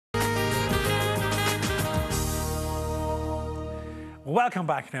Welcome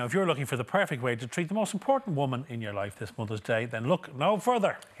back now. If you're looking for the perfect way to treat the most important woman in your life this Mother's Day, then look no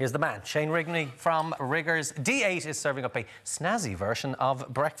further. Here's the man, Shane Rigney from Riggers. D8 is serving up a snazzy version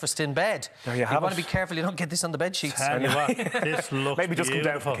of breakfast in bed. There you have it. You want to be careful you don't get this on the bed sheets. Tell you what, this looks Maybe just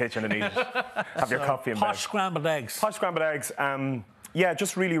beautiful. come down to the kitchen and eat it. Have your coffee in bed. Posh scrambled eggs. Posh scrambled eggs. Yeah,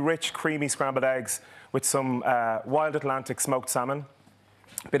 just really rich, creamy scrambled eggs with some wild Atlantic smoked salmon,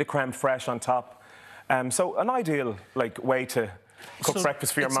 a bit of creme fraiche on top. So an ideal way to cook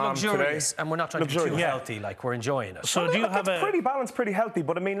breakfast for your mom today. And we're not trying to be too healthy, we're enjoying it. So do you have it's pretty balanced, pretty healthy,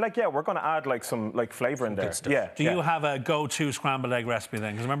 but I mean, yeah, we're going to add some flavour in there. Good stuff. Yeah. Do you have a go-to scrambled egg recipe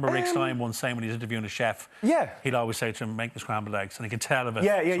then? Because remember Rick Stein once saying when he's interviewing a chef, he'd always say to him, make the scrambled eggs, and he could tell of it.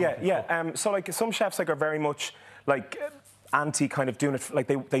 Yeah. So some chefs are very much anti kind of doing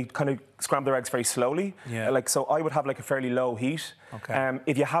it, they kind of scramble their eggs very slowly. Yeah. So I would have a fairly low heat. Okay.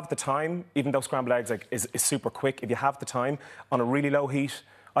 If you have the time, even though scrambled eggs is super quick, if you have the time on a really low heat,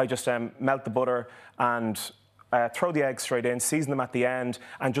 I just melt the butter and throw the eggs straight in, season them at the end,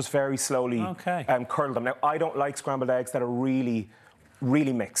 and just very slowly curl them. Now, I don't like scrambled eggs that are really,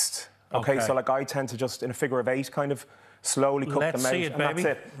 really mixed. Okay. So I tend to just, in a figure of 8, kind of slowly cook them out. Let's see it, baby.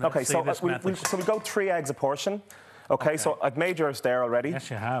 That's it. Okay, so we go 3 eggs a portion. Okay, so I've made yours there already. Yes,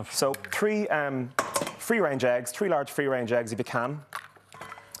 you have. So 3 free-range eggs, 3 large free-range eggs if you can,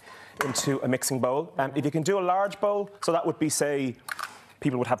 into a mixing bowl. If you can do a large bowl, so that would be, say,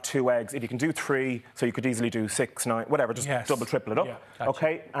 people would have 2 eggs. If you can do 3, so you could easily do 6, 9, whatever, just double, triple it up. Yeah, gotcha.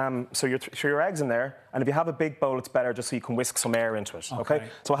 Okay, so your eggs in there, and if you have a big bowl, it's better just so you can whisk some air into it. Okay,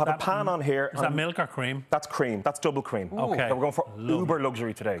 so I have a pan on here. Is that milk or cream? That's cream. That's double cream. Okay. So we're going for uber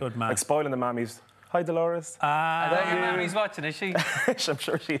luxury today. Good man. Like spoiling the mammies. Hi, Dolores. I know your mammy's watching, is she? I'm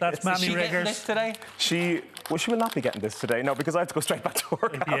sure she That's is. Mammy Is she Riggers. getting this today? She will not be getting this today, no, because I have to go straight back to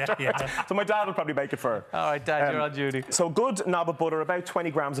work after. So my dad will probably make it for her. All right, Dad, you're on duty. So good knob of butter, about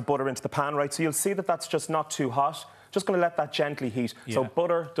 20 grams of butter into the pan, right? So you'll see that that's just not too hot. Just going to let that gently heat. So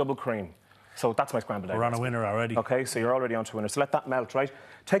butter, double cream. So that's my scrambled egg. We're on a winner already. Okay, so you're already onto a winner. So let that melt, right?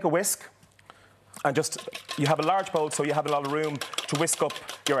 Take a whisk. And you have a large bowl, so you have a lot of room to whisk up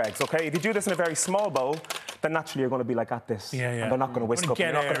your eggs, okay? If you do this in a very small bowl, then naturally you're going to be at this. Yeah. And they're not going to whisk up.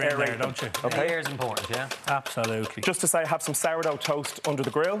 Get you're not air going to in there, don't you? Okay? Air is important, yeah? Absolutely. Just to say, I have some sourdough toast under the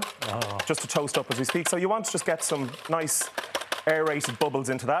grill, just to toast up as we speak. So you want to just get some nice aerated bubbles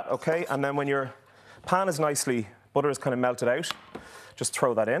into that, okay? And then when your pan is butter is kind of melted out, just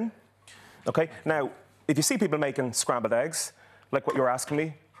throw that in, okay? Now, if you see people making scrambled eggs, like what you're asking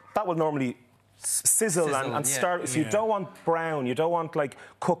me, that will normally sizzle and start. So you don't want brown, you don't want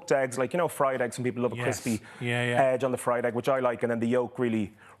cooked eggs, fried eggs. Some people love a crispy edge on the fried egg, which I like, and then the yolk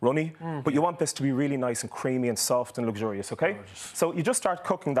really runny. But you want this to be really nice and creamy and soft and luxurious, okay? So you just start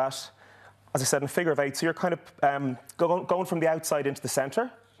cooking that, as I said, in a figure of 8. So you're kind of going from the outside into the centre,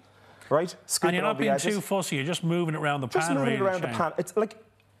 right? And you're not being too fussy, you're just moving it around the pan. Just moving it around the pan. It's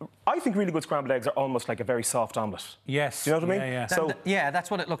I think really good scrambled eggs are almost like a very soft omelette. Yes. Do you know what I mean? Yeah. So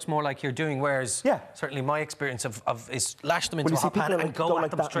that's what it looks more like you're doing, whereas certainly my experience is lash them into a hot pan and go at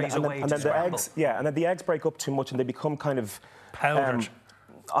them straight away to scramble. And then the eggs break up too much and they become kind of... powdered.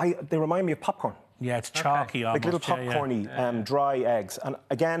 They remind me of popcorn. Yeah, it's chalky almost. Like little popcorny, dry eggs. And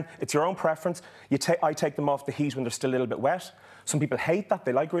again, it's your own preference. I take them off the heat when they're still a little bit wet. Some people hate that.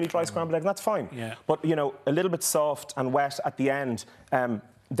 They like really dry scrambled eggs, and that's fine. Yeah. But, a little bit soft and wet at the end,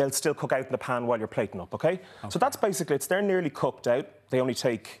 they'll still cook out in the pan while you're plating up, okay? So that's basically it. They're nearly cooked out. They only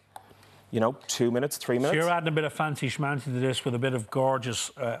take, 2 minutes, 3 minutes. So you're adding a bit of fancy schmancy to this with a bit of gorgeous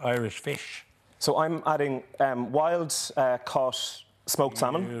Irish fish. So I'm adding wild caught smoked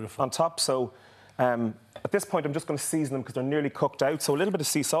salmon on top. So at this point, I'm just going to season them because they're nearly cooked out. So a little bit of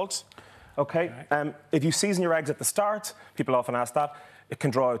sea salt, okay? If you season your eggs at the start, people often ask that, it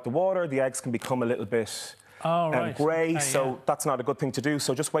can draw out the water. The eggs can become a little bit... grey, so that's not a good thing to do.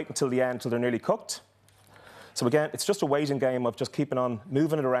 So just wait until the end, till they're nearly cooked. So again, it's just a waiting game of just keeping on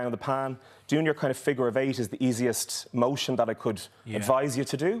moving it around the pan. Doing your kind of figure of 8 is the easiest motion that I could advise you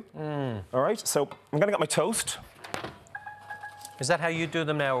to do. All right, so I'm going to get my toast. Is that how you do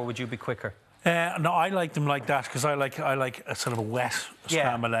them now, or would you be quicker? No, I like them like that because I like a sort of a wet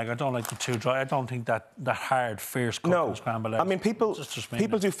scrambled egg. I don't like them too dry. I don't think that hard, fierce cooking scrambled eggs. I mean, people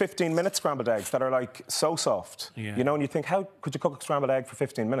do 15-minute scrambled eggs that are so soft. Yeah. And you think, how could you cook a scrambled egg for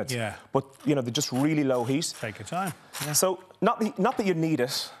 15 minutes? Yeah. But they're just really low heat. Take your time. Yeah. So not that you need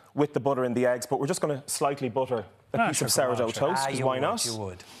it with the butter in the eggs, but we're just going to slightly butter a piece of sourdough toast. Because why not? You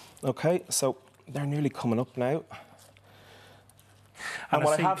would. Okay, so they're nearly coming up now. And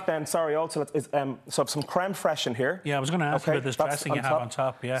what I have then, also, is so some creme fraiche in here. Yeah, I was going to ask about this dressing you have on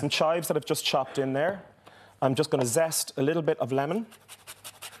top, Some chives that I've just chopped in there. I'm just going to zest a little bit of lemon.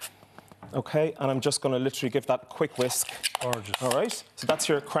 Okay, and I'm just going to literally give that a quick whisk. Gorgeous. All right, so that's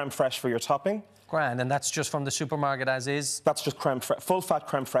your creme fraiche for your topping. Grand, and that's just from the supermarket as is? That's just full-fat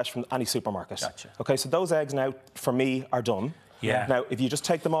creme fraiche from any supermarket. Gotcha. Okay, so those eggs now, for me, are done. Yeah. Now, if you just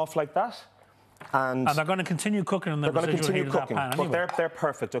take them off like that, and they're going to continue cooking in the they're going to residual continue heat of that cooking. pan But anyway. they're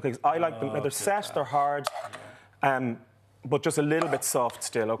perfect, okay? 'Cause I like them. Now, they're set, they're hard, but just a little bit soft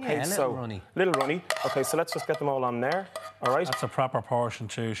still, okay? Yeah, a little runny. Little runny. Okay, so let's just get them all on there, all right? That's a proper portion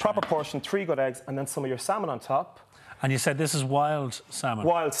too. Shane. Proper portion, 3 good eggs, and then some of your salmon on top. And you said this is wild salmon.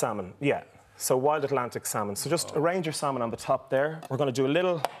 Wild salmon, yeah. So wild Atlantic salmon. So just arrange your salmon on the top there. We're going to do a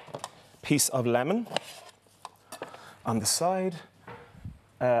little piece of lemon on the side.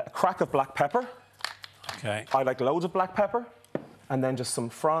 A crack of black pepper. Okay. I like loads of black pepper. And then just some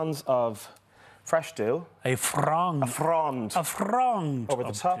fronds of fresh dill. A frond. A frond. A frond. Over the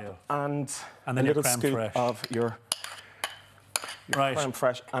of top. dill. And then a your little creme scoop fraiche. of your Right. creme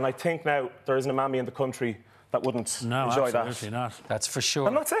fraiche. And I think now there isn't a mammy in the country that wouldn't No, enjoy absolutely that. not. That's for sure.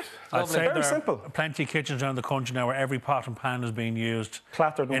 And that's it. I'd say Very there simple. are plenty of kitchens around the country now where every pot and pan is being used.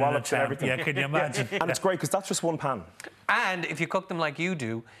 Clattered and in an wallops and attempt. everything. Yeah, can you imagine? And it's great because that's just one pan. And if you cook them like you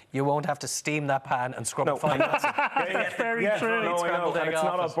do, you won't have to steam that pan and scrub it fine. That's very true. No, I know, Scrambled and egg it's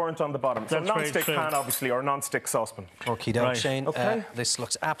not all office. burnt on the bottom. So That's very non-stick true. pan, obviously, or non-stick saucepan. Okie doke, Right. Shane. Okay. This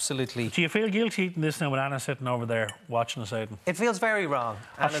looks absolutely... Do you feel guilty eating this now with Anna sitting over there watching us eating? It feels very wrong.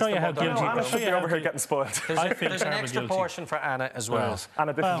 I'll show you how guilty. No, Anna I'll show should you be how over here guilty- getting spoiled. There's, I feel there's an terribly extra guilty. portion for Anna as well.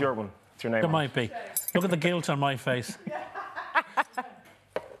 Anna, this is your one. It's your name There on it. might be. Look at the guilt on my face.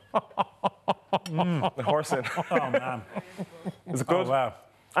 The horse in. Oh, man. Is it good? Oh, wow.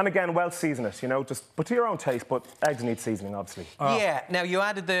 And again, well season it, you know, but to your own taste, but eggs need seasoning, obviously. Yeah. Now, you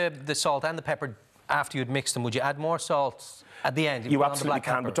added the salt and the pepper after you'd mixed them. Would you add more salt at the end? You put on the absolutely black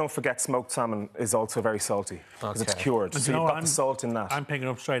can, pepper? but don't forget smoked salmon is also very salty because it's Okay. cured. But So you you've know, got the salt in that. I'm picking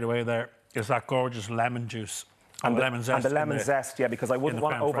up straight away there is that gorgeous lemon juice. And lemon zest. the in lemon the- zest, yeah, because I wouldn't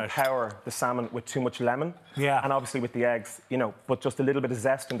want to creme fraiche. overpower the salmon with too much lemon. Yeah. And obviously with the eggs, you know, but just a little bit of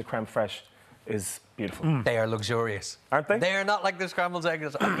zest in the creme fraiche is beautiful. They are luxurious. Aren't they? They are not like the scrambled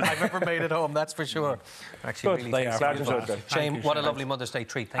eggs I've ever made at home, that's for sure. Actually, Good. really They are. Glad you tasty. enjoyed that. Shane, Thank you, what a Shane. lovely Mother's Day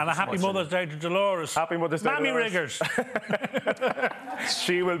treat. Thank And you a so happy much. Mother's Day to Dolores. Happy Mother's Day, Mammy Dolores. Riggers.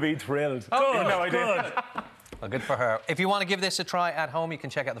 She will be thrilled. Good, You've no idea. good. Well, good for her. If you want to give this a try at home, you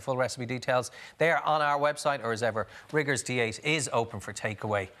can check out the full recipe details. They are on our website, or as ever, Riggers D8 is open for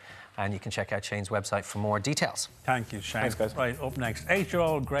takeaway. And you can check out Shane's website for more details. Thank you, Shane. Thanks, guys. Right, up next,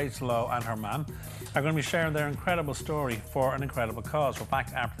 8-year-old Grace Lowe and her man are going to be sharing their incredible story for an incredible cause. We're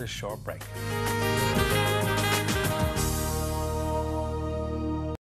back after this short break.